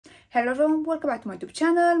Hello everyone, welcome back to my YouTube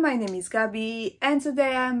channel. My name is Gabi and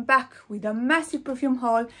today I'm back with a massive perfume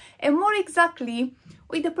haul, and more exactly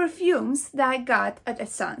with the perfumes that I got at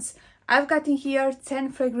Esxence. I've got in here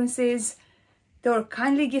 10 fragrances. They were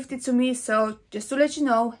kindly gifted to me, so just to let you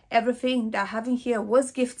know, everything that I have in here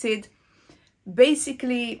was gifted.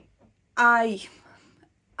 Basically, I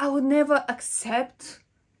would never accept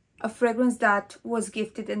a fragrance that was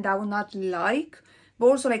gifted and that I would not like, but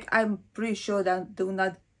also like I'm pretty sure that they will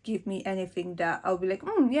not give me anything that I'll be like,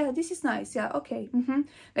 yeah, this is nice, yeah, okay.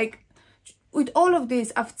 Like with all of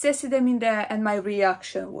this, I've tested them in there and my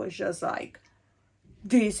reaction was just like,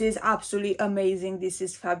 this is absolutely amazing, this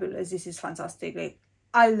is fabulous, this is fantastic, like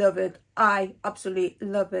I love it, I absolutely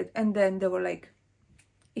love it. And then they were like,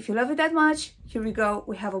 if you love it that much, here we go,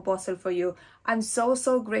 we have a bottle for you. I'm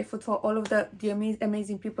so grateful for all of the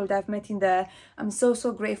amazing people that I've met in there. I'm so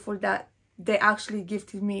grateful that they actually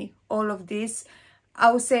gifted me all of this.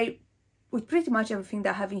 I would say with pretty much everything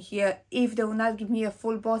that I have in here, if they will not give me a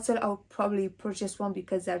full bottle, I'll probably purchase one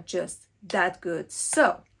because they're just that good.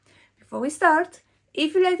 So before we start,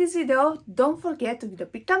 if you like this video, don't forget to give it a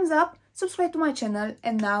big thumbs up, subscribe to my channel,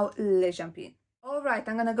 and now let's jump in. Alright,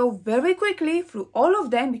 I'm gonna go very quickly through all of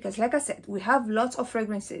them because like I said, we have lots of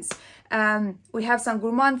fragrances. We have some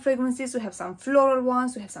gourmand fragrances, we have some floral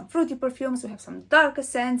ones, we have some fruity perfumes, we have some darker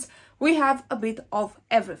scents, we have a bit of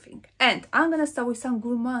everything. And I'm gonna start with some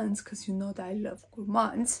gourmands because you know that I love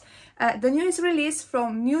gourmands. The newest release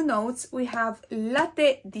from New Notes, we have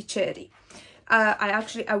Latte di Cherry.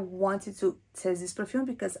 I wanted to test this perfume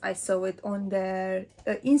because I saw it on their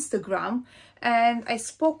Instagram and I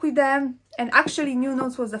spoke with them, and actually New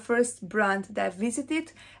Notes was the first brand that I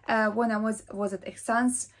visited when I was at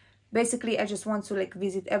Esxence. Basically I just want to like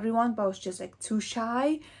visit everyone, but I was just like too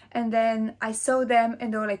shy, and then I saw them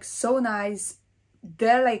and they were like so nice.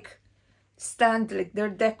 Their like stand, like their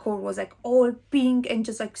decor was like all pink and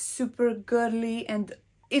just like super girly, and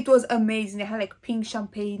it was amazing. They had like pink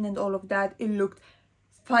champagne and all of that. It looked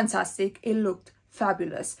fantastic. It looked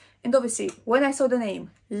fabulous. And obviously, when I saw the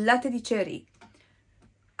name, Latte di Cherry,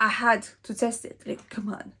 I had to test it. Like,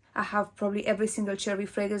 come on. I have probably every single cherry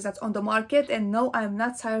fragrance that's on the market, and no, I'm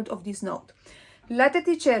not tired of this note. Latte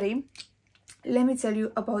di Cherry, let me tell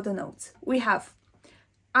you about the notes. We have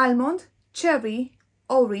almond, cherry,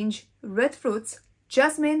 orange, red fruits,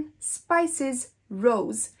 jasmine, spices,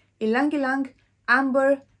 rose, ylang ylang,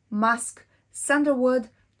 amber, musk, sandalwood,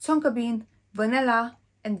 tonka bean, vanilla,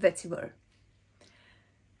 and vetiver.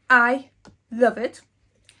 I love it,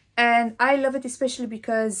 and I love it especially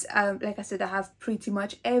because like I said, I have pretty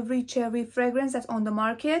much every cherry fragrance that's on the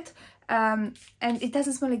market, and it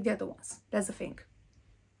doesn't smell like the other ones. That's the thing.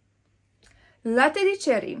 Latte di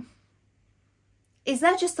Cherry is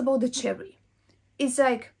not just about the cherry. It's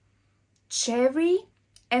like cherry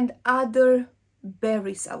and other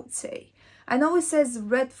berries, I would say. I know it says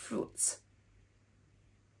red fruits,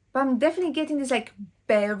 but I'm definitely getting this like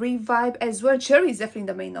berry vibe as well. Cherry is definitely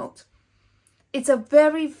the main note. It's a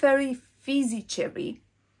very fizzy cherry,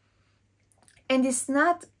 and it's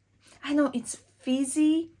not, I know it's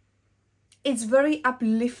fizzy, it's very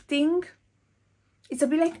uplifting. It's a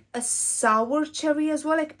bit like a sour cherry as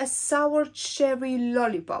well, like a sour cherry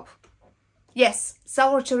lollipop. Yes,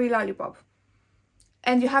 sour cherry lollipop.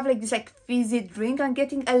 And you have like this like fizzy drink. I'm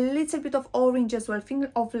getting a little bit of orange as well. Think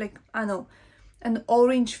of like, I know, an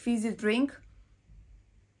orange fizzy drink.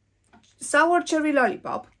 Sour cherry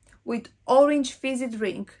lollipop with orange fizzy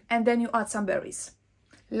drink, and then you add some berries.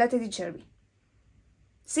 Latte di Cherry.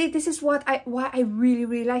 See, this is why I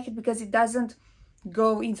really like it, because it doesn't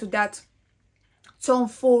go into that Tom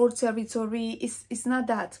Ford territory. It's not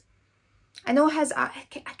that. I know it has, I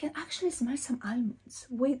can actually smell some almonds.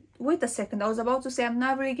 Wait a second. I was about to say I'm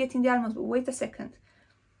not really getting the almonds, but wait a second.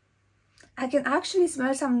 I can actually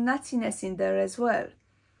smell some nuttiness in there as well.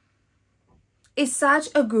 It's such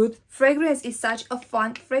a good fragrance. It's such a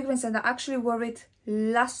fun fragrance, and I actually wore it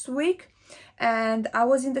last week. And I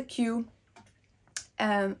was in the queue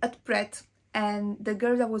at Pret, and the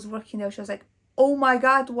girl that was working there, she was like, oh my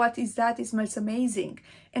god, what is that? It smells amazing.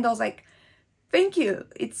 And I was like, thank you.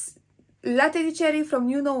 It's Latte di Cherry from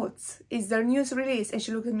New Notes. It's their newest release. And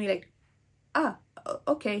she looked at me like, ah,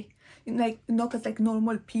 okay. Like, not because like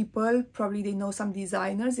normal people, probably they know some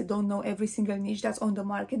designers, they don't know every single niche that's on the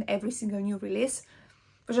market, every single new release.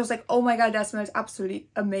 But she was like, oh my god, that smells absolutely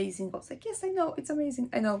amazing. I was like, yes, I know, it's amazing.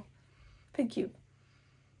 I know. Thank you.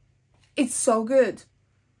 It's so good.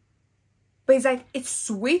 But it's like, it's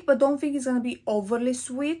sweet, but don't think it's gonna be overly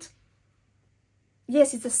sweet.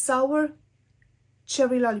 Yes, it's a sour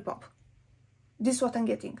cherry lollipop. This is what I'm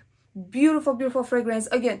getting. Beautiful fragrance.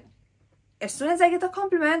 Again, as soon as I get a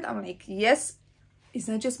compliment, I'm like, yes, it's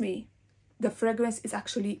not just me. The fragrance is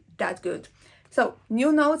actually that good. So,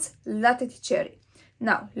 new notes, Latte cherry.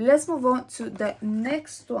 Now, let's move on to the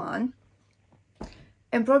next one.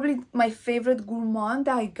 And probably my favorite gourmand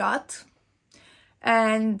that I got.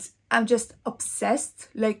 And I'm just obsessed,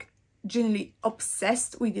 like genuinely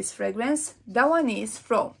obsessed with this fragrance. That one is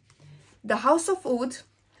from the House of Oud,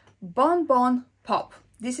 Bonbon Pop.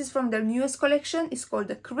 This is from their newest collection. It's called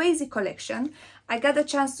the Crazy Collection. I got a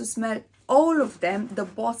chance to smell all of them. The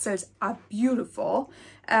bottles are beautiful.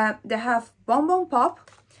 They have Bonbon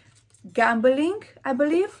Pop, Gambling, I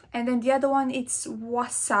believe, and then the other one, it's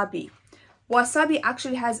Wasabi. Wasabi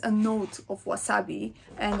actually has a note of wasabi,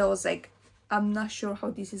 and I was like, I'm not sure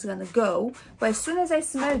how this is gonna go. But as soon as I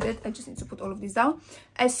smelled it, I just need to put all of this down.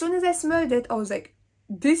 As soon as I smelled it, I was like,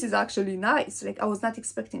 this is actually nice. Like, I was not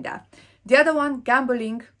expecting that. The other one,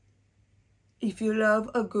 Gambling. If you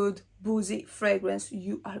love a good boozy fragrance,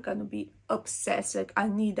 you are gonna be obsessed. Like, I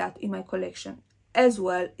need that in my collection as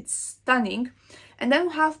well. It's stunning. And then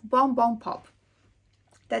we have Bonbon Pop.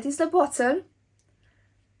 That is the bottle.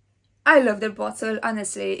 I love the bottle,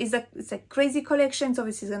 honestly. It's a Crazy Collection, so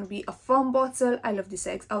obviously it's gonna be a fun bottle. I love these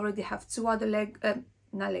eggs. I already have two other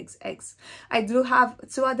eggs. I do have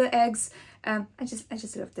two other eggs. I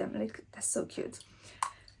just love them. Like, that's so cute.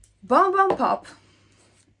 Bonbon Pop.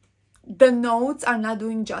 The notes are not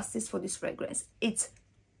doing justice for this fragrance. It's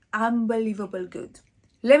unbelievable good.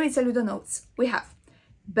 Let me tell you the notes. We have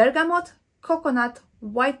bergamot, coconut,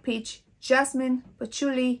 white peach, jasmine,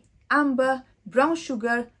 patchouli, amber, brown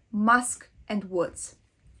sugar, musk, and woods.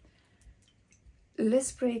 Let's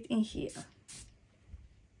spray it in here.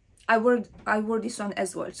 I wore this one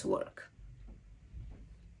as well to work.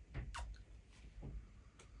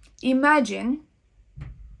 Imagine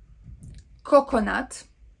coconut,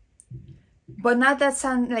 but not that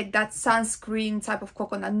that sunscreen type of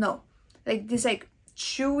coconut. No, like this like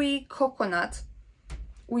chewy coconut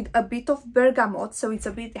with a bit of bergamot, so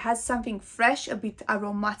it has something fresh, a bit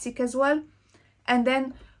aromatic as well, and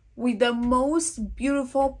then with the most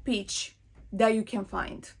beautiful peach that you can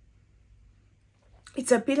find.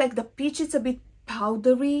 It's a bit like the peach, it's a bit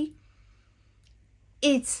powdery.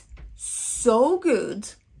 It's so good.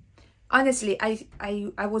 Honestly,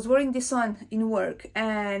 I was wearing this one in work,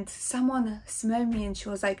 and someone smelled me and she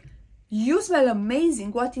was like, you smell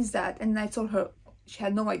amazing, what is that? And I told her, she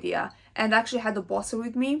had no idea, and actually had the bottle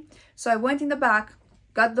with me. So I went in the back,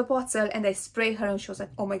 got the bottle, and I sprayed her, and she was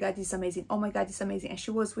like, oh my god, this is amazing, oh my god, this is amazing. And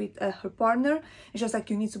she was with her partner, and she was like,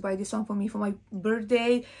 you need to buy this one for me for my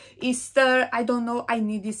birthday, Easter, I don't know, I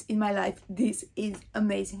need this in my life, this is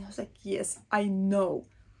amazing. I was like, yes, I know.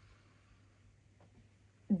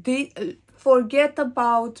 Forget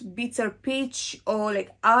about bitter peach or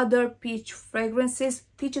like other peach fragrances.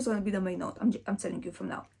 Peach is going to be the main note. I'm telling you from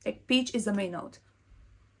now, like peach is the main note.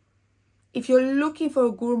 If you're looking for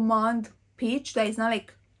a gourmand peach that is not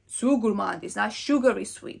like too gourmand, it's not sugary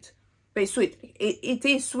sweet, but it's sweet, it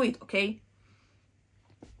is sweet, okay?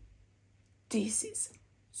 This is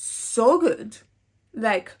so good.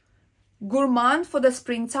 Like gourmand for the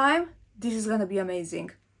springtime, this is gonna be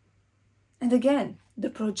amazing. And again, the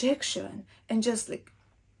projection and just like,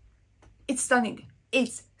 it's stunning.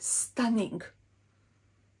 It's stunning.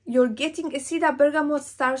 You're getting, see that bergamot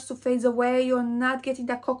starts to fade away. You're not getting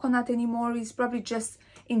that coconut anymore. It's probably just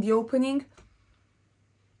in the opening.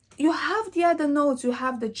 You have the other notes. You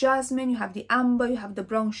have the jasmine, you have the amber, you have the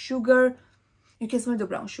brown sugar. You can smell the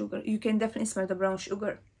brown sugar. You can definitely smell the brown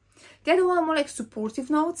sugar. The other one more like supportive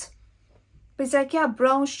notes. But it's like, yeah,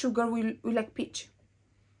 brown sugar with like peach.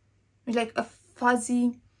 With like a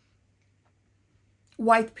fuzzy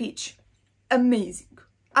white peach. Amazing.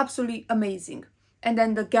 Absolutely amazing. And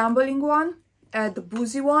then the gambling one, the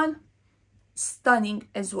boozy one, stunning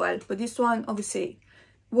as well. But this one obviously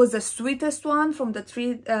was the sweetest one from the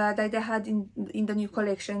three that they had in the new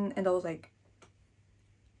collection, and I was like,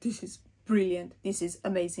 this is brilliant, this is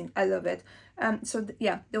amazing, I love it. So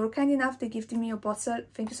yeah, they were kind enough, they gifted me a bottle.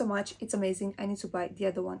 Thank you so much, it's amazing. I need to buy the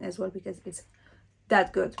other one as well because it's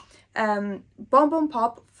that good. Bonbon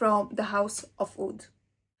Pop from the House of Oud.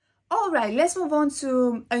 Alright, let's move on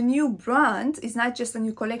to a new brand. It's not just a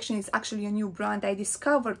new collection, it's actually a new brand I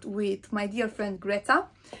discovered with my dear friend Greta.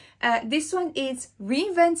 This one is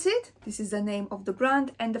Reinvented, this is the name of the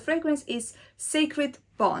brand, and the fragrance is Sacred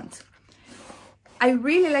Bond. I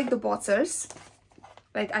really like the bottles.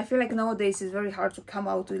 Like, I feel like nowadays it's very hard to come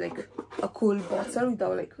out with like a cool bottle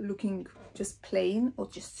without like looking just plain or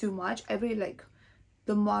just too much. I really like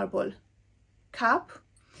the marble cap.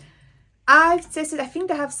 I've tested, I think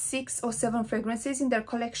they have 6 or 7 fragrances in their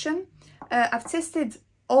collection. I've tested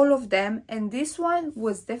all of them, and this one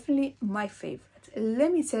was definitely my favorite.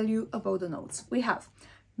 Let me tell you about the notes. We have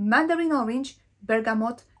mandarin orange,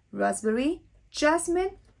 bergamot, raspberry,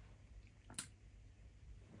 jasmine.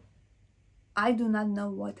 I do not know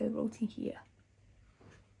what I wrote in here.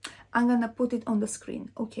 I'm gonna put it on the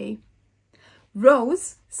screen, okay?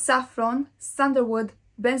 Rose, saffron, sandalwood,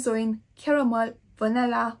 benzoin, caramel,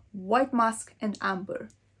 vanilla, white musk, and amber.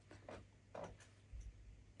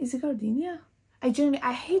 Is it gardenia? I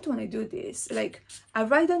hate when I do this. Like, I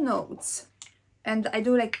write the notes and I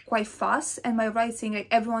do like quite fast, and my writing, like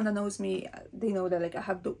everyone that knows me, they know that like I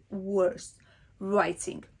have the worst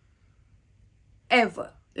writing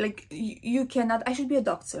ever. Like you cannot, I should be a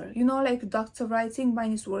doctor, you know, like doctor writing,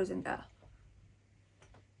 mine is worse than that.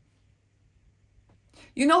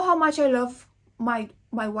 You know how much I love my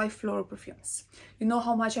white floral perfumes. You know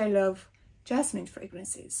how much I love jasmine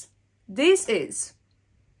fragrances. This is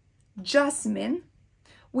jasmine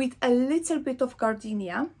with a little bit of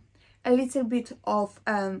gardenia, a little bit of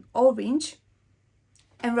orange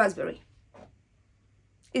and raspberry.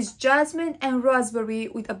 It's jasmine and raspberry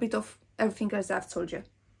with a bit of everything else I've told you.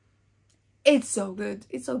 It's so good.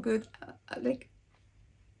 It's so good. Like,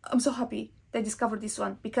 I'm so happy that I discovered this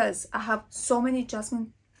one, because I have so many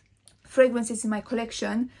jasmine fragrances in my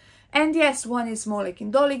collection. And yes, one is more like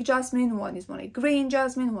indolic jasmine, one is more like green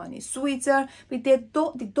jasmine, one is sweeter, but they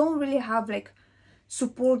don't really have like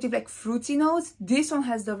supportive like fruity notes. This one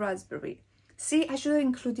has the raspberry. See, I should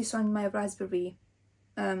include this one in my raspberry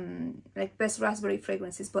like best raspberry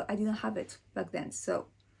fragrances, but I didn't have it back then. So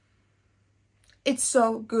it's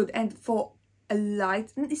so good. And for a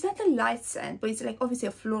light, it's not a light scent, but it's like obviously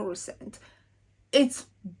a floral scent. It's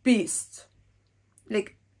beast.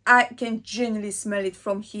 Like, I can genuinely smell it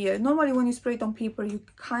from here. Normally when you spray it on people, you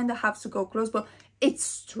kind of have to go close, but it's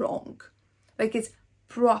strong. Like, it's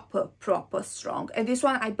proper strong. And this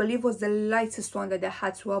one, I believe, was the lightest one that I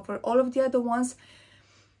had to offer. All of the other ones,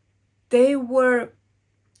 they were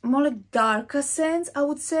more like darker scents, I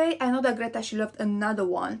would say. I know that Greta, she loved another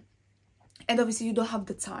one. And obviously you don't have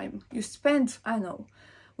the time. You spend, I don't know,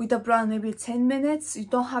 with a brand maybe 10 minutes. You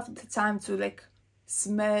don't have the time to like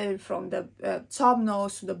smell from the top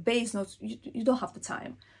notes to the base notes. You don't have the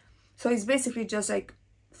time. So it's basically just like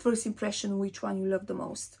first impression, which one you love the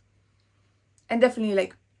most. And definitely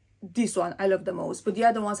like this one I love the most, but the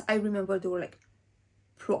other ones I remember they were like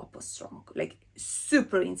proper strong, like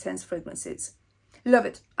super intense fragrances. Love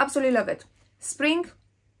it, absolutely love it. Spring,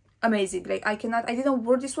 amazing. Like, I didn't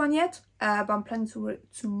wear this one yet, but I'm planning to wear it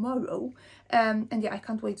tomorrow. And yeah, I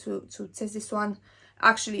can't wait to test this one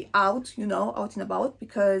actually out, you know, out and about,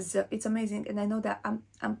 because it's amazing. And I know that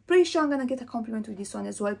I'm pretty sure I'm gonna get a compliment with this one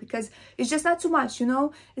as well, because it's just not too much, you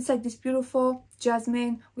know. It's like this beautiful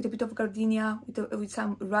jasmine with a bit of gardenia, with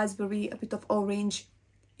some raspberry, a bit of orange.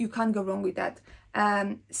 You can't go wrong with that.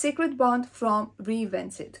 Sacred Bond from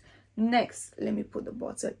Reinvented. Next, let me put the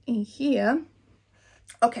bottle in here.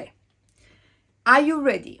 Okay, are you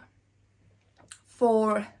ready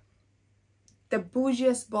for the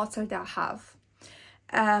bougiest bottle that I have?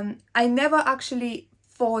 I never actually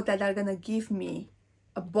thought that they're gonna give me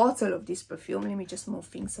a bottle of this perfume. Let me just move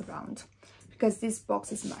things around, because this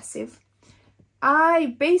box is massive.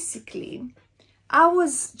 I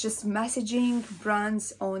was just messaging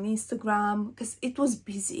brands on Instagram because it was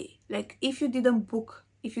busy. Like, if you didn't book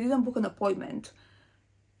an appointment,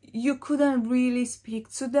 you couldn't really speak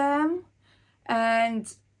to them.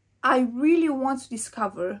 And I really want to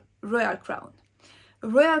discover Royal Crown.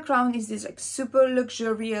 Royal Crown is this like super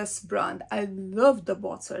luxurious brand. I love the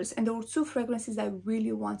bottles, and there were two fragrances I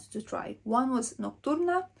really wanted to try. One was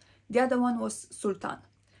Nocturna, the other one was Sultan,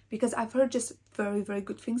 because I've heard just very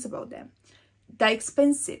good things about them. They're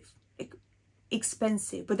expensive, like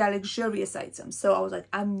expensive, but they're luxurious items. So I was like,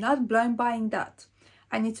 I'm not blind buying that.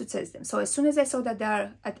 I need to test them. So as soon as I saw that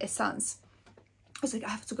they're at Esxence, I was like, I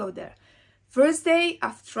have to go there. First day,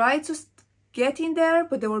 I've tried to get in there,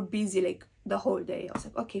 but they were busy like the whole day. I was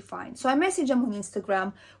like, okay, fine. So I messaged them on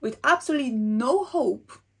Instagram with absolutely no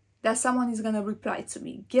hope that someone is gonna reply to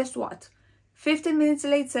me. Guess what? 15 minutes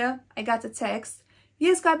later, I got a text.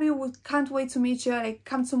 Yes, Gabby, we can't wait to meet you. Like,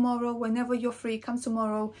 come tomorrow, whenever you're free, come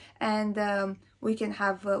tomorrow, and we can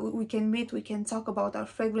have, we can meet, we can talk about our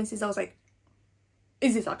fragrances. I was like,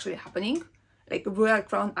 is this actually happening? Like, Royal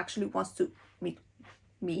Crown actually wants to meet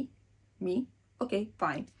me? Okay,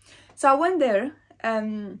 fine. So I went there,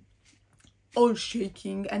 all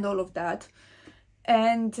shaking and all of that,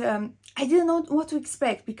 and I didn't know what to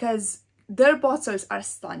expect, because their bottles are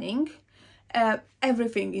stunning.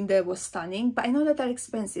 Everything in there was stunning, but I know that they're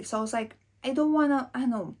expensive. So I was like, I don't wanna, I don't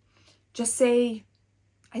know, just say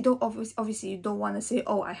I don't, obviously you don't want to say,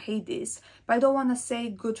 oh, I hate this, but I don't want to say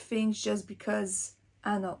good things just because,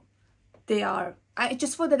 I don't know, they are, I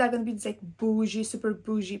just thought that they're going to be like bougie, super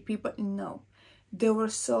bougie people. No, they were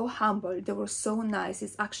so humble, they were so nice.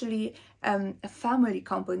 It's actually a family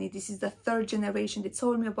company. This is the 3rd generation. They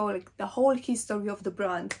told me about like the whole history of the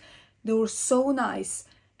brand. They were so nice.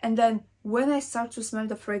 And then when I start to smell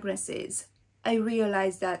the fragrances, I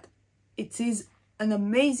realized that it is an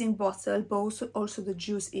amazing bottle, but also the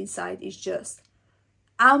juice inside is just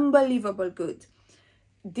unbelievable good.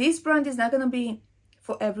 This brand is not going to be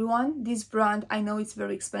for everyone. This brand, I know it's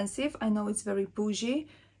very expensive, I know it's very bougie.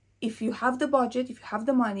 If you have the budget, if you have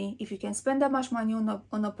the money, if you can spend that much money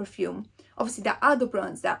on a perfume, obviously there are other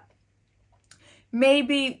brands that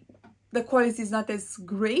maybe the quality is not as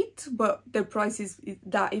great, but the price is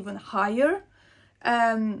that even higher.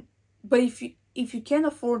 But if you can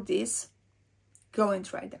afford this, go and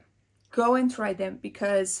try them. Go and try them,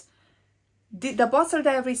 because the bottle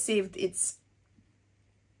that I received, it's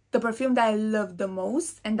the perfume that I love the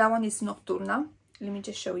most, and that one is Nocturna. Let me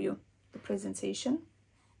just show you the presentation.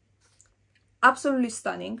 Absolutely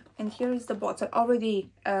stunning. And here is the bottle. I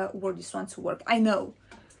already wore this one to work. I know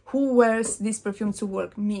who wears this perfume to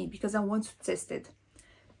work? Me, because I want to test it.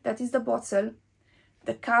 That is the bottle.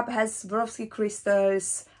 The cap has Swarovski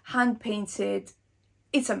crystals, hand painted.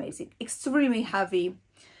 It's amazing, extremely heavy.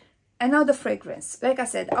 And now the fragrance. Like I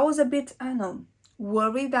said, I was a bit, I don't know,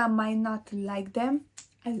 worried that I might not like them.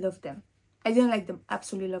 I love them. I didn't like them,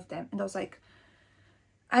 absolutely love them. And I was like,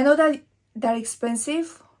 I know that they're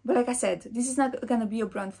expensive, but like I said, this is not gonna be a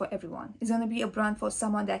brand for everyone. It's gonna be a brand for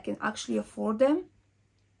someone that can actually afford them.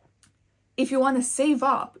 If you want to save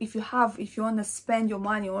up, if you want to spend your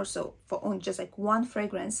money also on just like one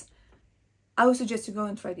fragrance, I would suggest you go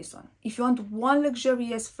and try this one. If you want one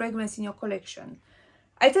luxurious fragrance in your collection,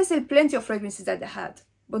 I tested plenty of fragrances that they had,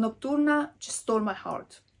 but Nocturna just stole my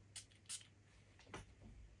heart.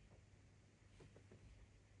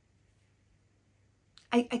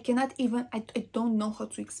 I cannot even, I don't know how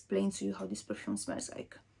to explain to you how this perfume smells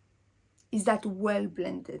like. It's that well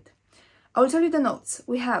blended. I will tell you the notes.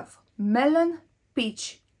 We have melon,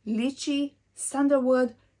 peach, lychee,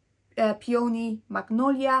 sandalwood, peony,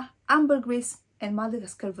 magnolia, ambergris, and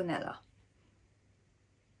Madagascar vanilla.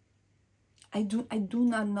 I do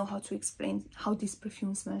not know how to explain how this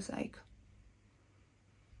perfume smells like.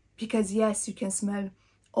 Because yes, you can smell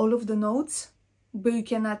all of the notes, but you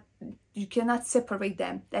cannot separate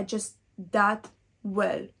them. They're just that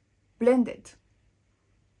well blended.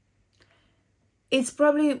 It's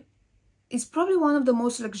probably one of the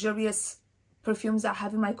most luxurious perfumes I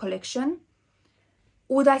have in my collection.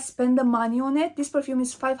 Would I spend the money on it? This perfume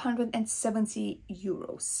is 570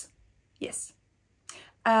 euros. Yes.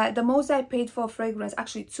 The most I paid for a fragrance,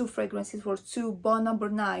 actually 2 fragrances, were 2 Bon No.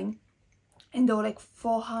 9, and they were like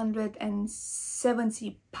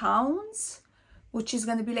 470 pounds, which is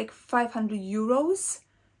gonna be like 500 euros.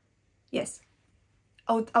 Yes,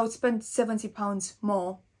 I would spend 70 pounds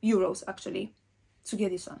more, euros actually, to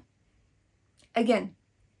get this one. Again,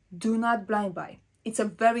 do not blind buy. It's a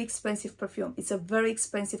very expensive perfume. It's a very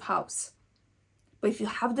expensive house. But if you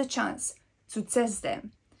have the chance to test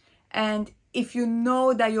them, and if you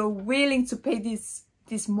know that you're willing to pay this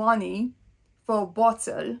money for a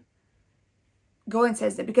bottle, go and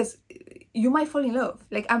test them, because you might fall in love.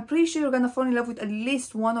 Like, I'm pretty sure you're gonna fall in love with at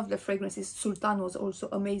least one of the fragrances. Sultan was also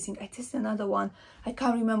amazing. I tested another one, I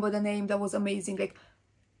can't remember the name, that was amazing. Like,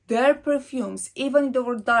 their perfumes, even if they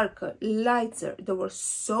were darker, lighter, they were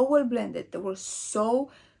so well blended, they were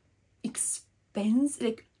so expensive.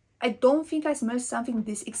 Like, I don't think I smelled something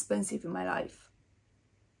this expensive in my life.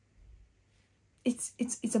 It's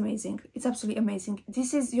amazing. It's absolutely amazing.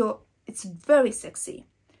 It's very sexy,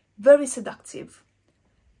 very seductive,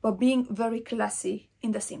 but being very classy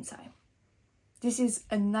in the same time. This is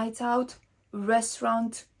a night out,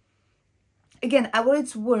 restaurant. Again, I wear it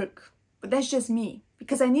to work, but that's just me,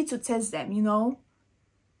 because I need to test them, you know.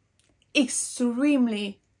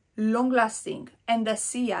 Extremely long lasting, and the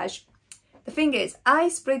sillage. The thing is, I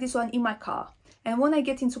spray this one in my car, and when I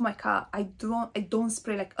get into my car, I don't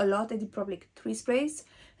spray like a lot. I did probably like 3 sprays,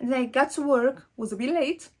 and then I got to work, was a bit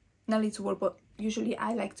late, not late to work, but usually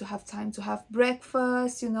I like to have time to have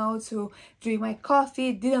breakfast, you know, to drink my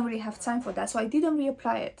coffee. Didn't really have time for that, so I didn't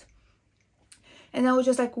reapply it. And I was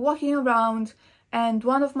just like walking around, and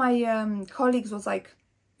one of my colleagues was like,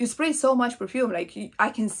 you spray so much perfume, like I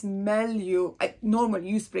can smell you. Normally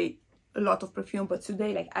you spray a lot of perfume, but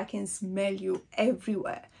today, like, I can smell you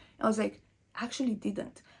everywhere. And I was like, actually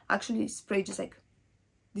didn't. Actually sprayed just like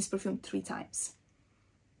this perfume 3 times.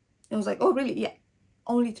 And I was like, oh really? Yeah,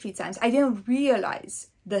 only 3 times. I didn't realize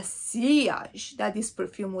the sillage that this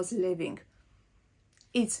perfume was leaving.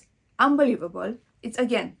 It's unbelievable. It's,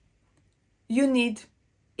 again, you need,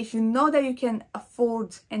 if you know that you can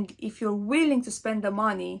afford and if you're willing to spend the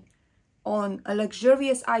money on a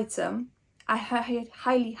luxurious item, I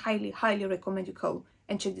highly recommend you go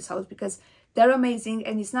and check this house, because they're amazing.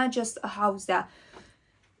 And it's not just a house that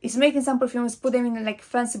is making some perfumes, put them in like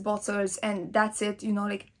fancy bottles, and that's it, you know,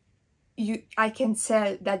 like I can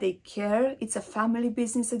tell that they care. It's a family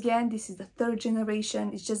business. Again, this is the 3rd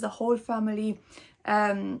generation. It's just the whole family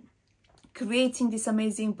creating these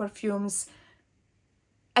amazing perfumes.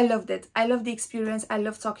 I loved it. I love the experience. I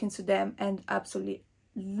love talking to them, and absolutely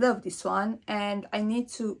love this one. And I need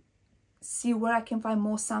to see where I can find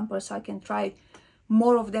more samples so I can try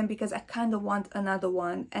more of them, because I kind of want another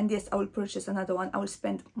one. And yes, I will purchase another one. I will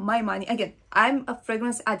spend my money. Again, I'm a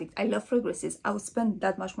fragrance addict. I love fragrances. I will spend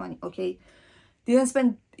that much money, okay? Didn't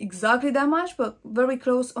spend exactly that much, but very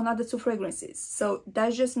close on other 2 fragrances. So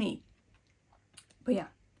that's just me. But yeah,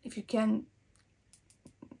 if you can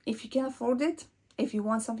afford it, if you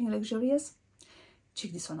want something luxurious,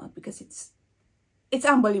 check this one out, because it's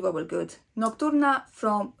unbelievable good. Nocturna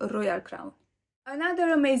from Royal Crown.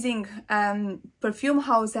 Another amazing perfume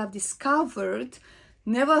house I've discovered,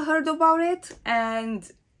 never heard about it,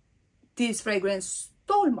 and this fragrance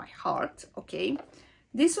stole my heart, okay?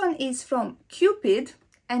 This one is from Cupid,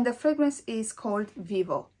 and the fragrance is called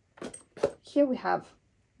Vivo. Here we have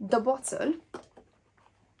the bottle.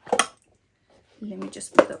 Let me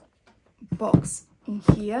just put the box in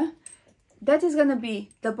here. That is gonna be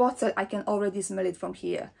the bottle. I can already smell it from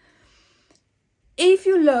here. If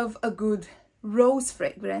you love a good rose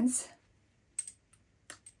fragrance,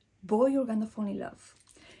 boy, you're gonna fall in love.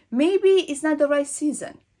 Maybe it's not the right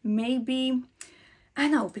season. Maybe, I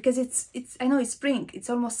know, because I know it's spring,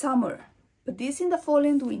 it's almost summer, but this in the fall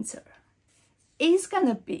and winter is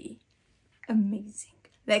gonna be amazing.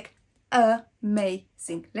 Like,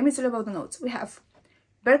 amazing. Let me tell you about the notes. We have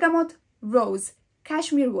bergamot, rose,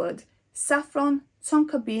 cashmere wood, saffron,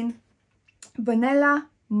 tonka bean, vanilla,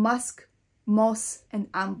 musk, moss, and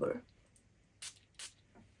amber.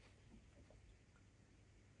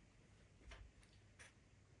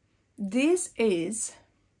 This is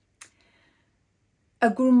a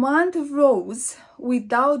gourmand rose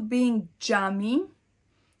without being jammy.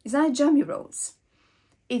 It's not a jammy rose.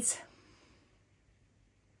 It's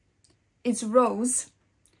rose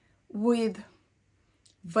with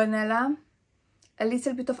vanilla, a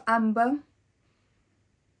little bit of amber,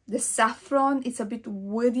 the saffron. It's a bit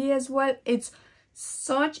woody as well. It's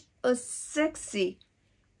such a sexy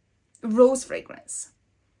rose fragrance.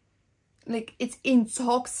 Like, it's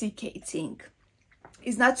intoxicating.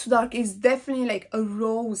 It's not too dark. It's definitely like a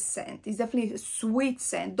rose scent. It's definitely a sweet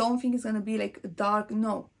scent. Don't think it's gonna be like dark.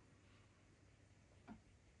 No.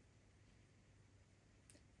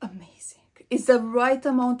 Amazing. It's the right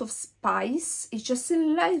amount of spice. It's just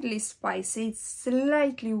slightly spicy. It's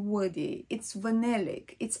slightly woody. It's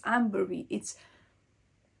vanillic. It's ambery. It's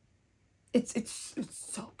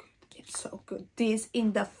so good. It's so good. This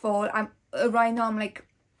in the fall. Right now I'm like,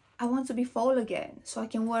 I want to be fall again, so I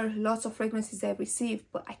can wear lots of fragrances I've received,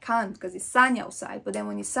 but I can't because it's sunny outside. But then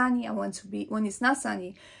when it's sunny, when it's not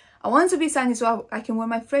sunny, I want to be sunny, so I can wear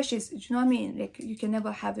my freshies. Do you know what I mean? Like, you can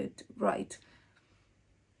never have it right.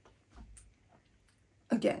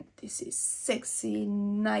 Again, this is sexy,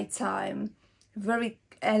 nighttime, very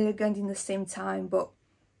elegant in the same time, but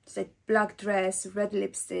it's like black dress, red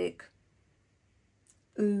lipstick.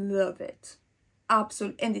 Love it.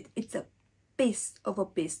 Absolutely. And it's a beast of a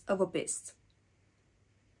beast of a beast.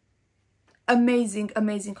 Amazing,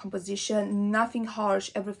 amazing composition. Nothing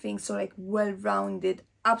harsh, everything so like well-rounded.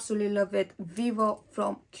 Absolutely love it. Vivo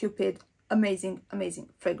from Cupid. Amazing, amazing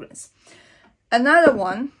fragrance. Another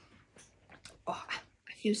one. Oh,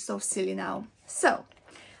 I feel so silly now. So,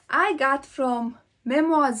 I got from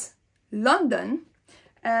Memoize London,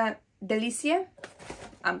 Deliciae.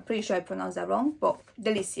 I'm pretty sure I pronounced that wrong, but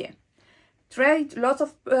Deliciae. Tried lots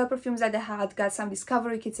of perfumes that I had, got some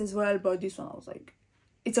discovery kits as well, but this one I was like,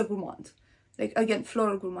 it's a gourmand. Like, again,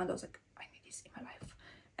 floral gourmand. I was like, I need this in my life.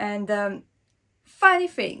 And funny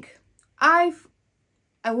thing, I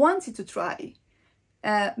wanted to try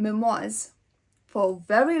Memoize for a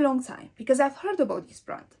very long time because I've heard about this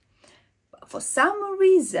brand. But for some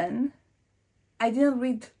reason, I didn't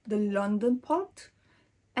read the London part,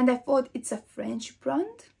 and I thought it's a French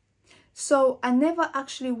brand. So I never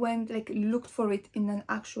actually went, like, looked for it in an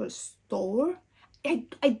actual store.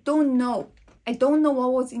 I don't know. I don't know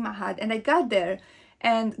what was in my head. And I got there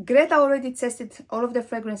And Greta already tested all of the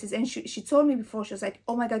fragrances, and she told me before, she was like,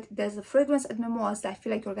 oh my god, there's a fragrance at Memoize that I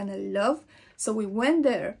feel like you're gonna love. So we went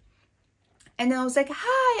there, and then I was like,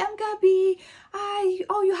 hi, I'm Gabby.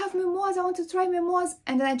 Oh, you have Memoize, I want to try Memoize.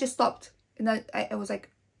 And then I just stopped, and I was like,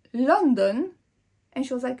 London? And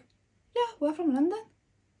she was like, yeah, we're from London.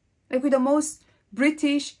 Like with the most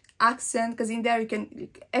British accent, because in there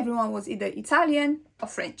everyone was either Italian or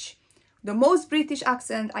French. The most British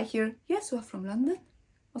accent I hear, yes, we're from London.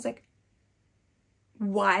 I was like,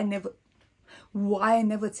 why I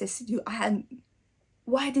never tested you?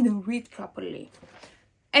 Why I didn't read properly?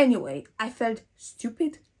 Anyway, I felt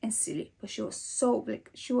stupid and silly, but she was so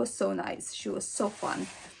nice. She was so fun.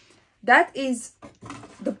 That is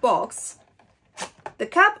the box. The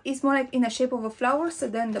cap is more like in the shape of a flower, so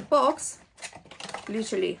then the box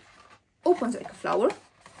literally opens like a flower.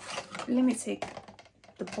 Let me take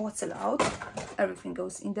the bottle out. Everything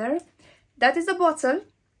goes in there. That is the bottle.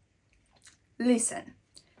 Listen,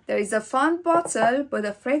 there is a fun bottle, but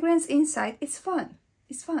the fragrance inside is fun.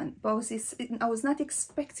 It's fun, but I was not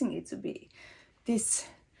expecting it to be this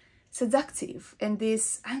seductive and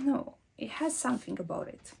this, I don't know, it has something about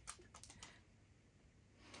it.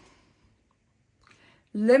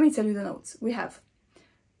 Let me tell you the notes. We have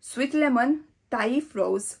sweet lemon, Taif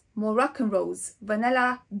rose, Moroccan rose,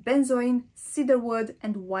 vanilla, benzoin, cedarwood,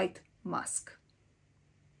 and white musk.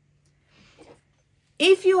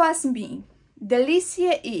 If you ask me,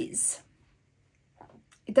 Deliciae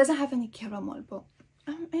it doesn't have any caramel, but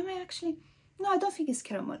am I actually? No, I don't think it's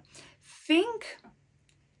caramel. Think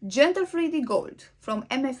Gentle Fruity Gold from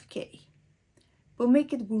MFK, but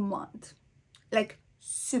make it gourmand, like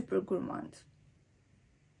super gourmand.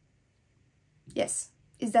 Yes,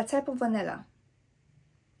 it's that type of vanilla.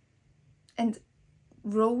 And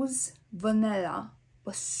rose vanilla,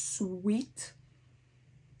 but sweet.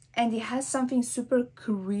 And it has something super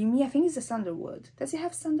creamy. I think it's the sandalwood. Does it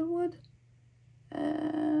have sandalwood?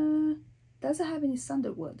 Doesn't have any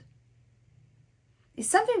sandalwood. It's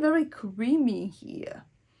something very creamy here.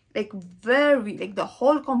 Like the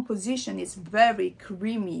whole composition is very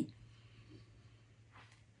creamy.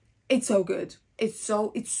 It's so good. It's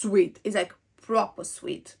sweet. It's like proper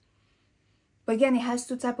sweet. But again, it has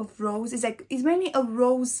two types of rose. It's mainly a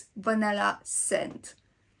rose vanilla scent.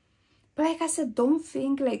 But like I said, don't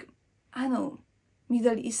think like, I don't know,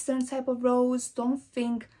 Middle Eastern type of rose. Don't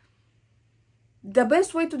think. The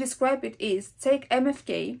best way to describe it is take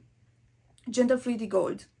MFK, Gentle Fruity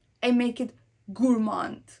Gold, and make it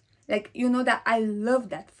gourmand. Like, you know that I love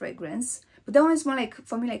that fragrance. But that one is more like,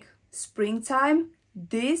 for me, like springtime.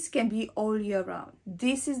 This can be all year round.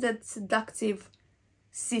 This is the seductive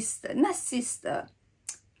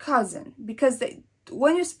cousin, because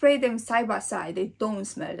when you spray them side by side, they don't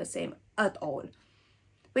smell the same at all.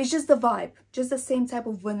 But it's just the vibe, just the same type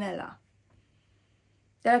of vanilla.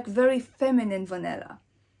 They're like very feminine vanilla.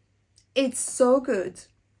 It's so good.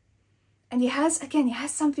 And it has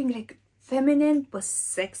something like feminine but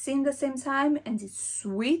sexy in the same time, and it's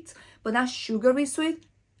sweet but not sugary sweet.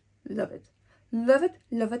 Love it. Love it,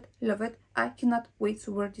 love it, love it. I cannot wait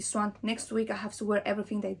to wear this one. Next week I have to wear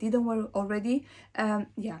everything that I didn't wear already.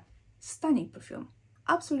 Yeah, stunning perfume.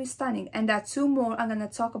 Absolutely stunning. And there are two more. I'm gonna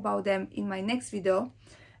talk about them in my next video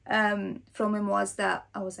from Memoize that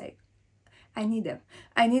I was like, I need them.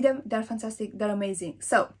 I need them. They're fantastic. They're amazing.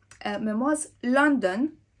 So, Memoize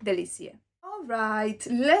London Deliciae. Alright,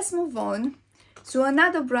 let's move on to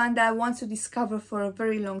another brand that I want to discover for a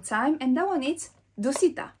very long time. And that one is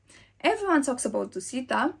Dusira. Everyone talks about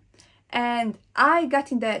Dusira, and I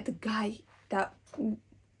got in there. The guy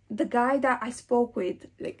that I spoke with,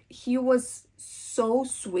 like, he was so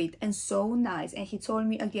sweet and so nice, and he told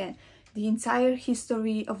me again the entire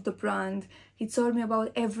history of the brand. He told me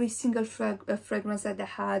about every single fragrance that they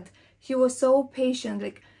had. He was so patient.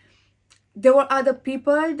 Like, there were other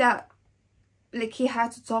people that like he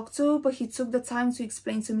had to talk to, but he took the time to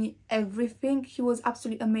explain to me everything. He was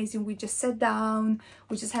absolutely amazing. We just sat down,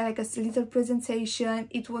 we just had like a little presentation.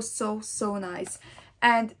 It was so nice.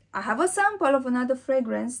 And I have a sample of another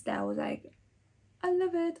fragrance that I was like, I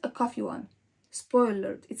love it. A coffee one. Spoiler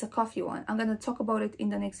alert, it's a coffee one. I'm gonna talk about it in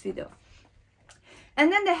the next video.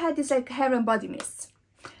 And then they had this like hair and body mist,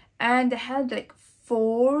 and they had like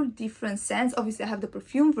 4 different scents. Obviously I have the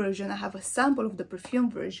perfume version, I have a sample of the perfume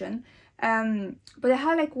version, but I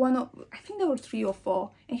had like I think there were 3 or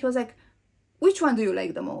 4, and he was like, which one do you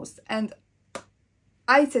like the most? And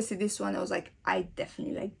I tested this one. I was like, I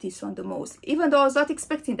definitely like this one the most, even though I was not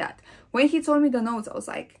expecting that. When he told me the notes, I was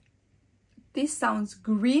like, this sounds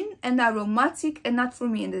green and aromatic and not for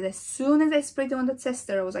me. And then as soon as I sprayed it on the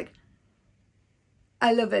tester, I was like,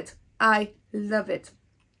 I love it. I love it.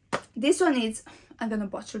 This one is, I'm gonna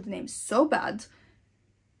butcher the name so bad,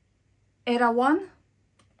 Erawan.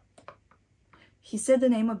 He said the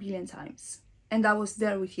name a billion times, and I was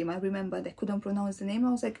there with him. I remember I couldn't pronounce the name.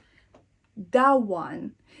 I was like, that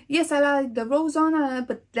one. Yes, I like the rose on,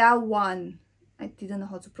 but that one, I didn't know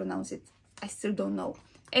how to pronounce it. I still don't know.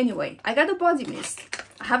 Anyway, I got a body mist.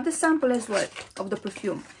 I have the sample as well of the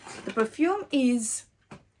perfume. The perfume is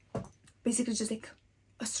basically just like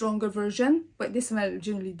a stronger version, but they smell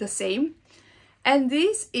generally the same. And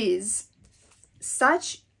this is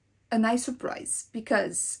such a nice surprise,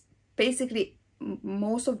 because basically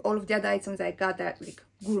most of all of the other items I got are like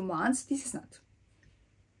gourmands. This is not.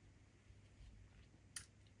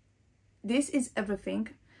 This is everything.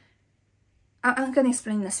 I'm gonna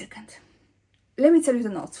explain in a second. Let me tell you the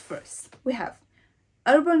notes first. We have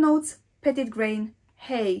herbal notes, petit grain,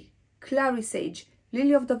 hay, clary sage,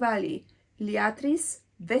 lily of the valley, liatris,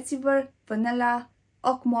 vetiver, vanilla,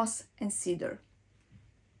 oak moss, and cedar.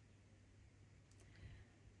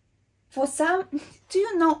 For some, do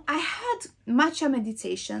you know, I had matcha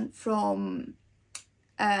meditation from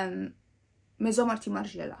Maison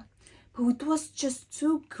Margiela, but it was just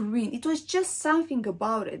too green. It was just something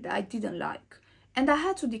about it that I didn't like, and I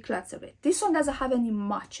had to declutter it. This one doesn't have any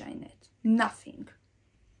matcha in it, nothing.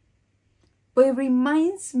 But it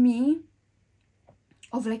reminds me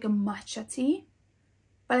of like a matcha tea,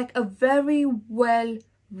 but like a very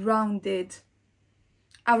well-rounded,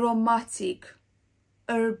 aromatic,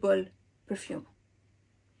 herbal perfume.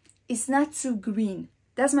 It's not too green.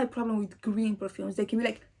 That's my problem with green perfumes. They can be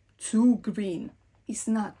like too green. It's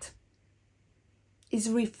not. It's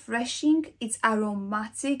refreshing, it's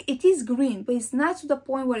aromatic. It is green, but it's not to the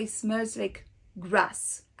point where it smells like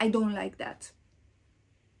grass. I don't like that.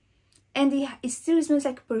 And it still smells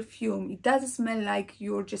like perfume. It doesn't smell like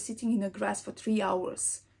you're just sitting in the grass for 3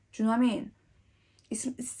 hours. Do you know what I mean? It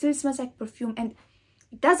still smells like perfume, and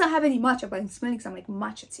it doesn't have any matcha, but it's smelling some like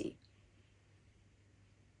matcha tea.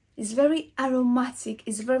 It's very aromatic.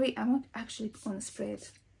 It's very, I'm not actually gonna spray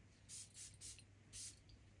it.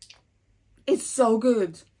 It's so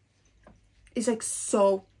good. It's like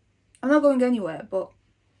so, I'm not going anywhere, but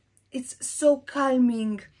it's so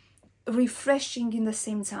calming, refreshing in the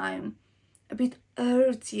same time, a bit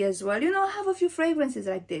earthy as well. You know, I have a few fragrances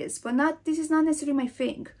like this, but this is not necessarily my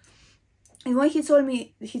thing. And when he told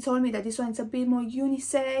me that this one is a bit more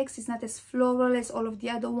unisex, it's not as floral as all of the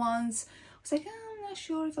other ones, I was like, I'm not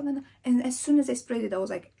sure if I'm gonna. And as soon as I sprayed it, I was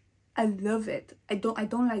like, I love it. I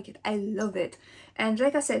don't like it. I love it. And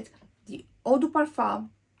like I said, the eau de parfum,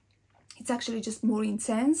 it's actually just more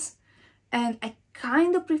intense, and I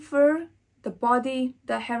kind of prefer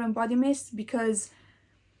the hair and body mist, because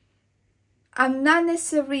I'm not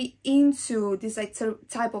necessarily into this like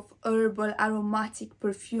type of herbal aromatic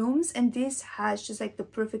perfumes, and this has just like the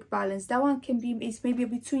perfect balance. That one it's maybe a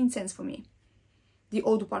bit too intense for me, the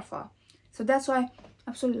eau de parfum. So that's why I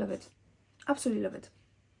absolutely love it. Absolutely love it.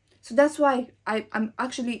 So that's why I'm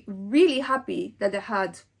actually really happy that I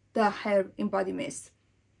had the hair and body mist.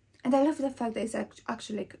 And I love the fact that it's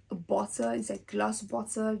actually like a bottle. It's like glass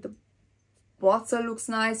bottle. The bottle looks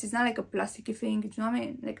nice. It's not like a plasticky thing. Do you know what I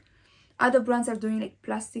mean? Like other brands are doing like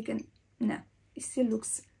plastic, and nah, it still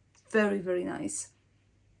looks very, very nice.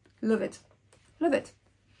 Love it. Love it.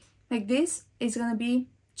 Like this is gonna be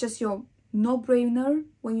just your no-brainer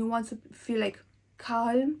when you want to feel like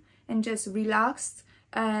calm and just relaxed.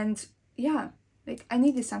 And yeah, like I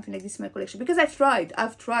needed something like this in my collection, because I've tried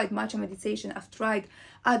matcha meditation, I've tried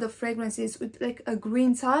other fragrances with like a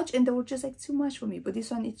green touch, and they were just like too much for me. But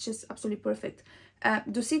this one, it's just absolutely perfect.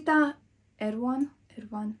 Dusira, Erawan,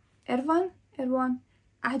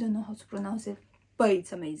 I don't know how to pronounce it, but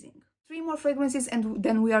it's amazing. 3 more fragrances and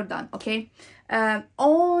then we are done. Okay,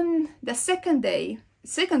 on the second day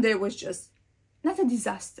was just not a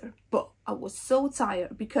disaster, but I was so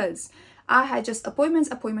tired because I had just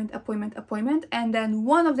appointment, and then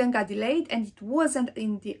one of them got delayed, and it wasn't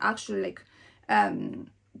in the actual like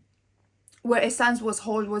where Esxence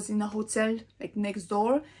was in a hotel like next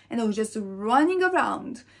door, and I was just running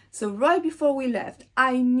around. So right before we left,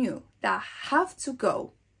 I knew that I have to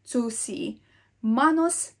go to see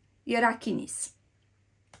Manos Gerakinis,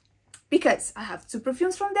 because I have 2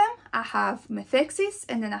 perfumes from them. I have Esxence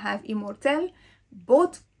and then I have Immortelle.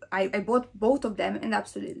 Both I bought both of them and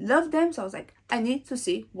absolutely loved them. So I was like, I need to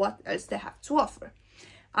see what else they have to offer.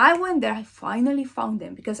 I went there, I finally found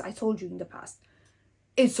them, because I told you in the past,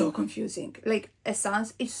 it's so confusing. Like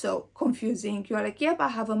Esxence is so confusing. You're like, yep, I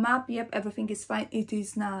have a map, yep, everything is fine. It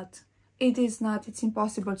is not. It is not. It's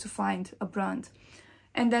impossible to find a brand.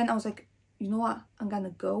 And then I was like, you know what? I'm gonna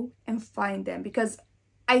go and find them, because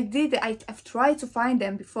I've tried to find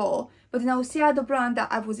them before, but then I would see other brand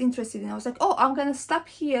that I was interested in. I was like, oh, I'm gonna stop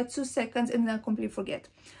here 2 seconds, and then I completely forget.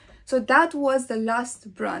 So that was the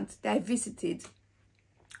last brand that I visited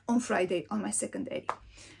on Friday, on my second day.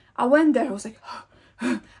 I went there, I was like,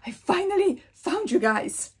 oh, I finally found you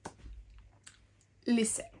guys.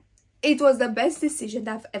 Listen, it was the best decision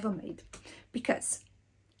that I've ever made, because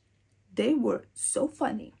they were so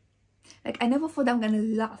funny. Like, I never thought I'm gonna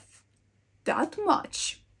laugh that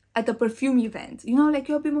much at a perfume event. You know, like,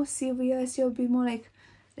 you'll be more serious, you'll be more like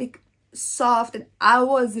soft, and I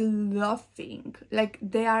was laughing. Like,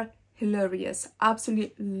 they are hilarious.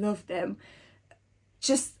 Absolutely love them.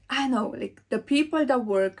 Just, I know, like, the people that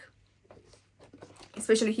work,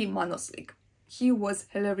 especially him, Manos, like, he was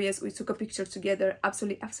hilarious. We took a picture together.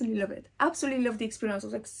 Absolutely love it. Absolutely love the experience. I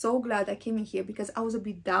was like so glad I came in here, because I was a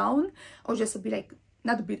bit down. I was just a bit like,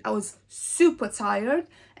 not a bit, I was super tired.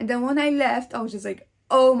 And then when I left, I was just like,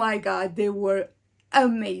 oh my god, they were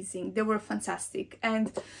amazing. They were fantastic.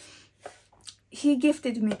 And he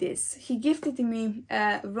gifted me this. He gifted me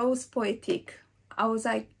Rose Poetique. I was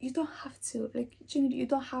like, you don't have to, like, you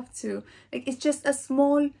don't have to. Like, it's just a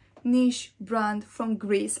small niche brand from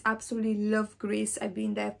Greece. Absolutely love Greece. I've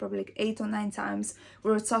been there probably like 8 or 9 times.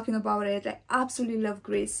 We were talking about it. I absolutely love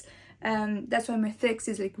Greece. That's why my text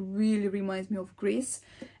is like really reminds me of Greece.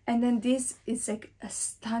 And then this is like a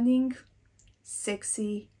stunning,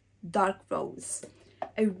 sexy dark rose.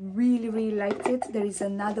 I really liked it. There is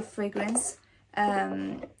another fragrance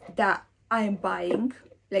that I am buying.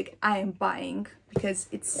 Like, I am buying because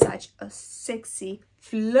it's such a sexy,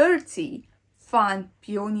 flirty, fun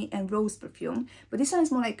peony and rose perfume. But this one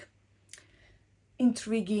is more like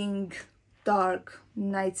intriguing, dark,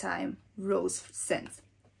 nighttime rose scent.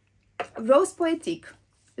 Rose Poetique.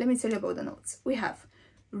 Let me tell you about the notes. We have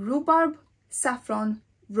rhubarb, saffron,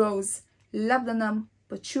 rose, labdanum,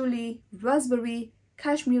 patchouli, raspberry,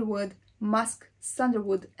 cashmere wood, musk,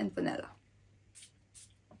 sandalwood, and vanilla.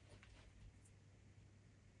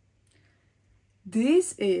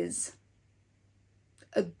 This is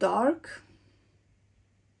a dark,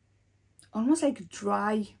 almost like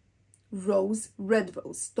dry rose, red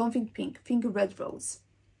rose. Don't think pink, think red rose.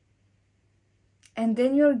 And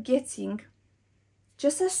then you're getting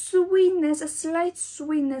just a sweetness, a slight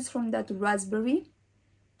sweetness from that raspberry,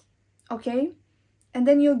 okay? And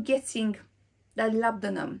then you're getting that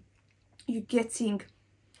labdanum. You're getting,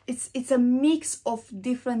 it's a mix of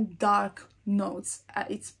different dark notes.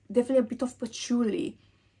 It's definitely a bit of patchouli,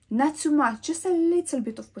 not too much, just a little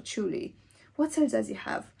bit of patchouli. What else does it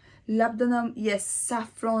have? Labdanum, yes.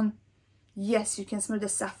 Saffron, yes, you can smell the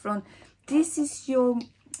saffron. This is your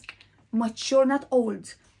mature, not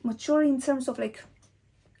old, mature in terms of like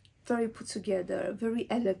very put together, very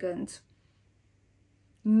elegant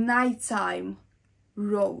nighttime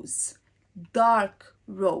rose, dark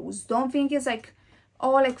rose. Don't think it's like,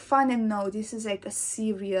 oh, like fun, and no, this is like a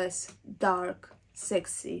serious, dark,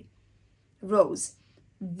 sexy rose.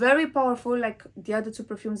 Very powerful, like the other 2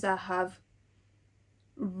 perfumes that I have.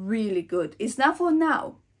 Really good. It's not for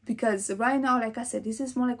now, because right now, like I said, this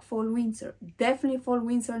is more like fall winter, definitely fall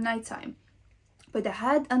winter nighttime. But I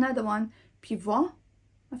had another one, Pivot,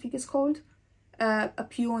 I think it's called, a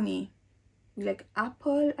peony, like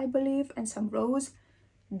apple, I believe, and some rose.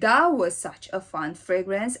 That was such a fun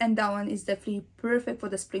fragrance, and that one is definitely perfect for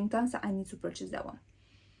the springtime, so I need to purchase that one.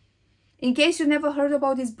 In case you never heard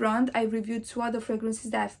about this brand, I reviewed 2 other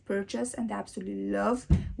fragrances that I've purchased and I absolutely love.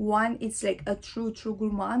 One, it's like a true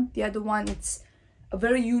gourmand. The other one, it's a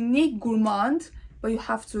very unique gourmand, but you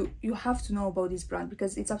have to know about this brand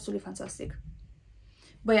because it's absolutely fantastic.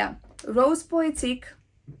 But yeah, Rose Poetique,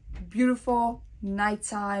 beautiful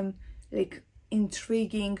nighttime, like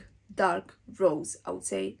intriguing dark rose. I would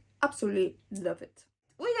say absolutely love it.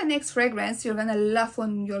 With the next fragrance, you're gonna laugh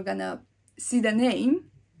when you're gonna see the name.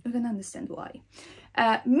 You're gonna understand why.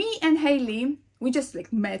 Me and Hailey, we just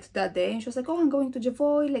like met that day, and she was like, oh, I'm going to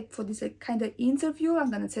Jovoy, like for this like kind of interview. I'm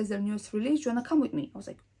gonna test their newest release. Do you wanna come with me? I was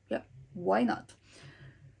like, yeah, why not?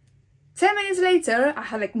 10 minutes later, I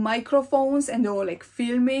had like microphones and they were like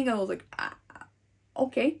filming, and I was like,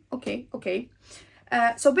 okay.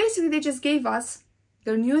 So basically they just gave us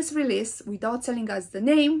their newest release without telling us the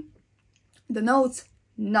name, the notes,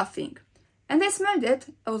 nothing. And I smelled it.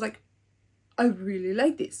 I was like, I really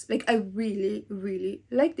like this. Like, I really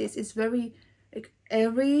like this. It's very like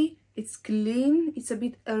airy, it's clean, it's a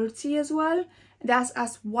bit earthy as well. They asked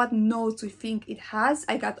us what notes we think it has.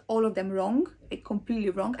 I got all of them wrong, like completely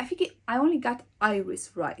wrong. I think I only got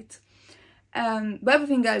iris right, but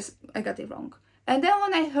everything else I got it wrong. And then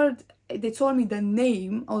when I heard they told me the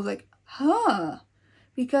name, I was like, huh,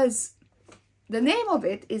 because the name of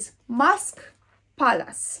it is Musc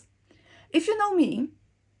Pallas. If you know me,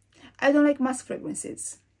 I don't like musk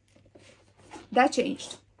fragrances. That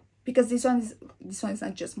changed because this one is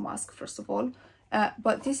not just musk, first of all,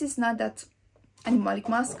 but this is not that animalic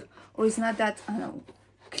musk, or it's not that, I don't know,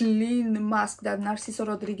 clean musk that Narciso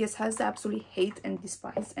Rodriguez has that I absolutely hate and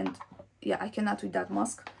despise, and yeah, I cannot with that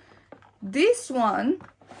musk. This one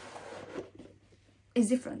is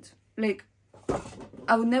different. Like,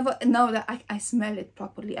 I would never know that I smell it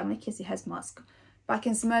properly. I'm like, yes, it has musk, but I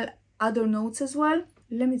can smell other notes as well.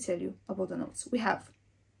 Let me tell you about the notes. We have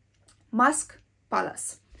Musc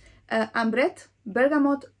Pallas, Ambrette,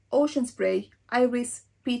 Bergamot, Ocean Spray, Iris,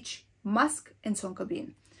 Peach, Musk, and Tonka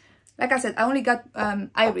Bean. Like I said, I only got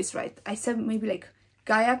Iris right. I said maybe like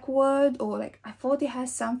Gaiac wood, or like I thought it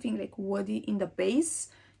has something like woody in the base.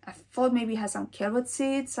 I thought maybe it has some carrot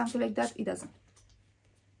seeds, something like that. It doesn't.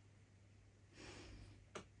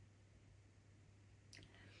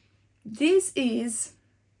 This is,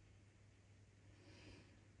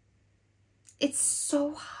 it's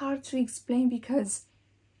so hard to explain because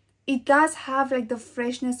it does have like the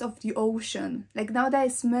freshness of the ocean. Like now that I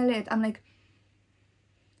smell it, I'm like,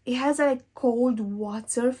 it has a like cold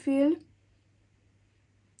water feel.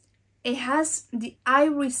 It has the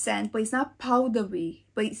iris scent, but it's not powdery,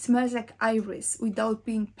 but it smells like iris without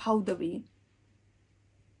being powdery.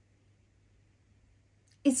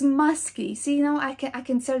 It's musky. See, now I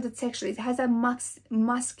can tell the texture. It has a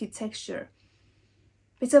musky texture.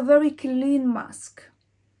 It's a very clean musk.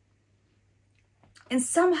 And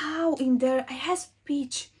somehow in there it has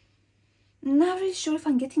peach. Not really sure if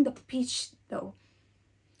I'm getting the peach though.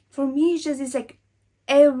 For me, it's just this like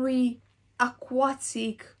airy,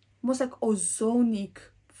 aquatic, almost like ozonic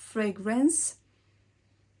fragrance.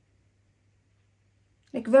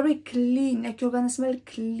 Like very clean, like you're gonna smell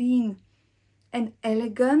clean and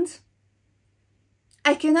elegant.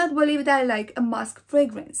 I cannot believe that I like a musk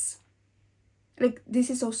fragrance. Like, this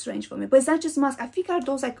is so strange for me. But it's not just musk. I think are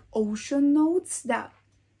those like ocean notes that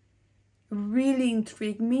really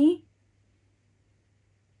intrigue me.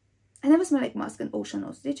 I never smell like musk and ocean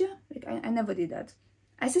notes, did you? Like, I never did that.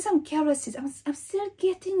 I see some carrot seeds. I'm still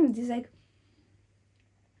getting this like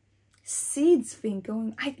seeds thing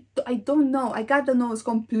going. I don't know. I got the nose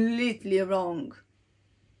completely wrong.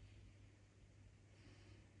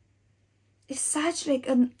 It's such like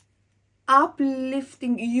an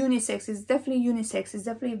uplifting unisex. It's definitely unisex. It's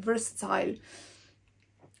definitely versatile.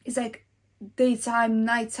 It's like daytime,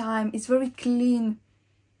 nighttime. It's very clean,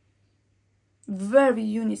 very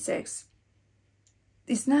unisex.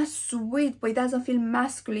 It's not sweet, but it doesn't feel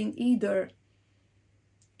masculine either.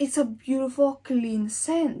 It's a beautiful, clean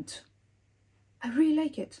scent. I really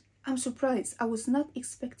like it. I'm surprised. I was not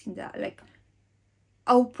expecting that. Like,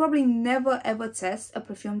 I'll probably never ever test a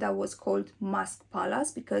perfume that was called Musc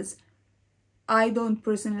Pallas because I don't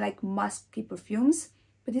personally like musky perfumes.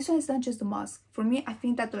 But this one is not just the musk. For me, I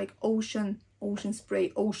think that like ocean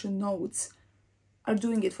spray, ocean notes are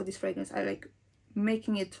doing it for this fragrance. I like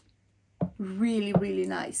making it really, really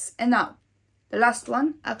nice. And now, the last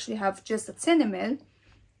one, I actually have just a 10 ml.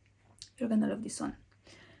 You're gonna love this one.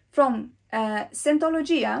 From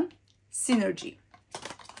Scentologia, Syn.ergy.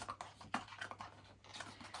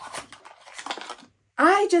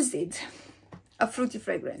 I just did a fruity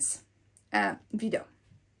fragrance video.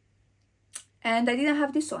 And I didn't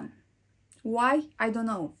have this one. Why? I don't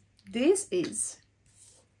know. This is...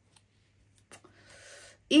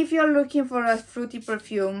 If you're looking for a fruity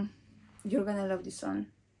perfume, you're gonna love this one.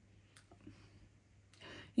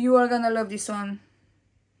 You are gonna love this one.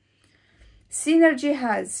 Syn.ergy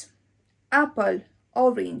has apple,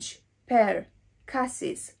 orange, pear,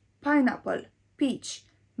 cassis, pineapple, peach,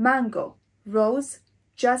 mango, rose,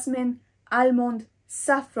 jasmine, almond,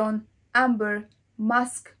 saffron, amber,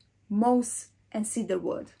 musk, moss, and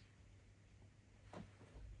cedarwood.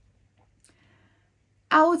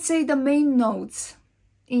 I would say the main notes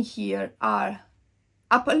in here are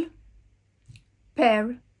apple,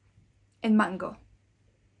 pear, and mango,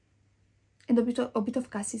 and a bit of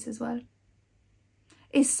cassis as well.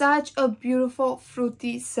 It's such a beautiful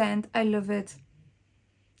fruity scent. I love it.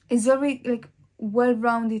 It's very like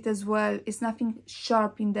well-rounded as well. It's nothing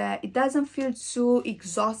sharp in there. It doesn't feel too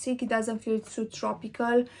exotic. It doesn't feel too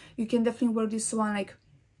tropical. You can definitely wear this one like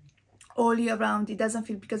all year round. It doesn't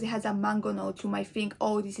feel, because it has a mango note, you might think,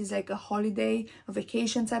 oh, this is like a holiday, a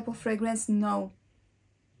vacation type of fragrance. No,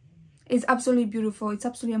 it's absolutely beautiful. It's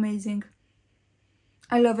absolutely amazing.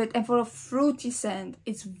 I love it. And for a fruity scent,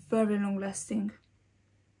 it's very long lasting.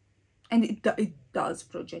 And it does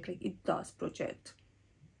project, like it does project.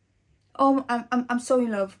 Oh, I'm so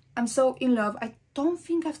in love. I'm so in love. don't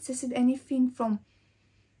think I've tested anything from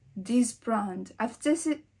this brand. I've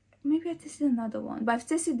tested, maybe I tested another one, but I've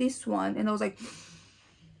tested this one and I was like,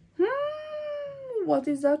 what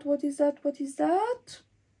is that? What is that? What is that?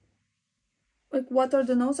 Like, what are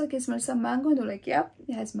the notes? I can smell some mango. And they're like, yep,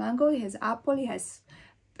 it has mango, it has apple, it has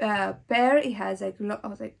pear, it has like, I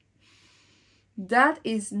was like, that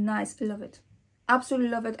is nice. I love it. Absolutely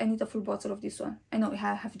love it. I need a full bottle of this one. I know I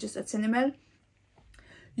have just a 10 ml.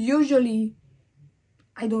 Usually,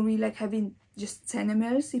 I don't really like having just 10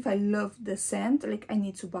 ml. If I love the scent, like, I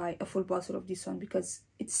need to buy a full bottle of this one because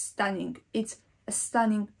it's stunning. It's a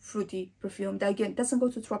stunning fruity perfume that, again, doesn't go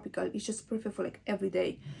to tropical. It's just perfect for like every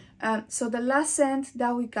day. So the last scent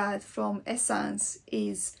that we got from Esxence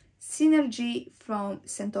is Syn.ergy from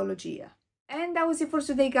Scentologia. And that was it for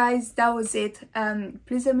today, guys. That was it.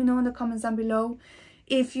 Please let me know in the comments down below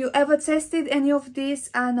if you ever tested any of this.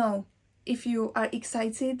 I know if you are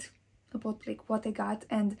excited about like what I got.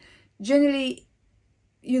 And generally,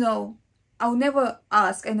 you know, I never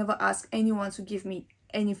ask anyone to give me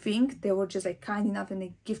anything. They were just like kind enough and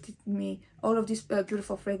they gifted me all of these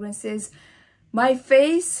beautiful fragrances. My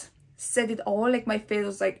face said it all. Like, my face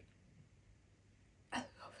was like, I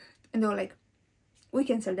love it. And they were like, we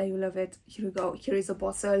can tell that you love it. Here you go. Here is a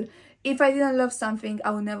bottle. If I didn't love something,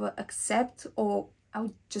 I would never accept, or I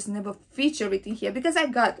would just never feature it in here, because I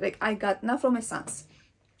got not from Esxence,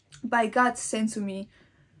 but I got sent to me.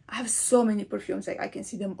 I have so many perfumes, like I can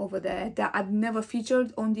see them over there, that I've never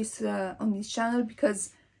featured on this channel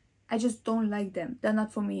because I just don't like them. They're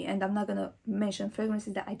not for me, and I'm not gonna mention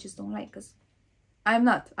fragrances that I just don't like, because I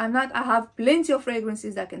have plenty of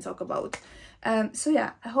fragrances that I can talk about. So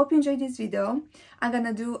yeah, I hope you enjoyed this video. I'm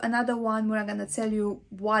gonna do another one where I'm gonna tell you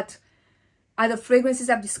what are the fragrances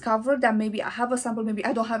I've discovered that maybe I have a sample, maybe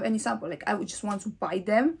I don't have any sample. Like, I would just want to buy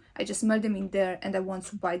them. I just smell them in there and I want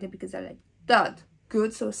to buy them because they're like that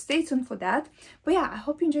good. So stay tuned for that. But yeah, I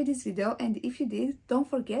hope you enjoyed this video, and if you did, don't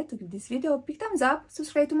forget to give this video a big thumbs up,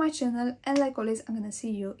 subscribe to my channel, and like always, I'm gonna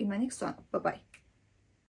see you in my next one. Bye bye.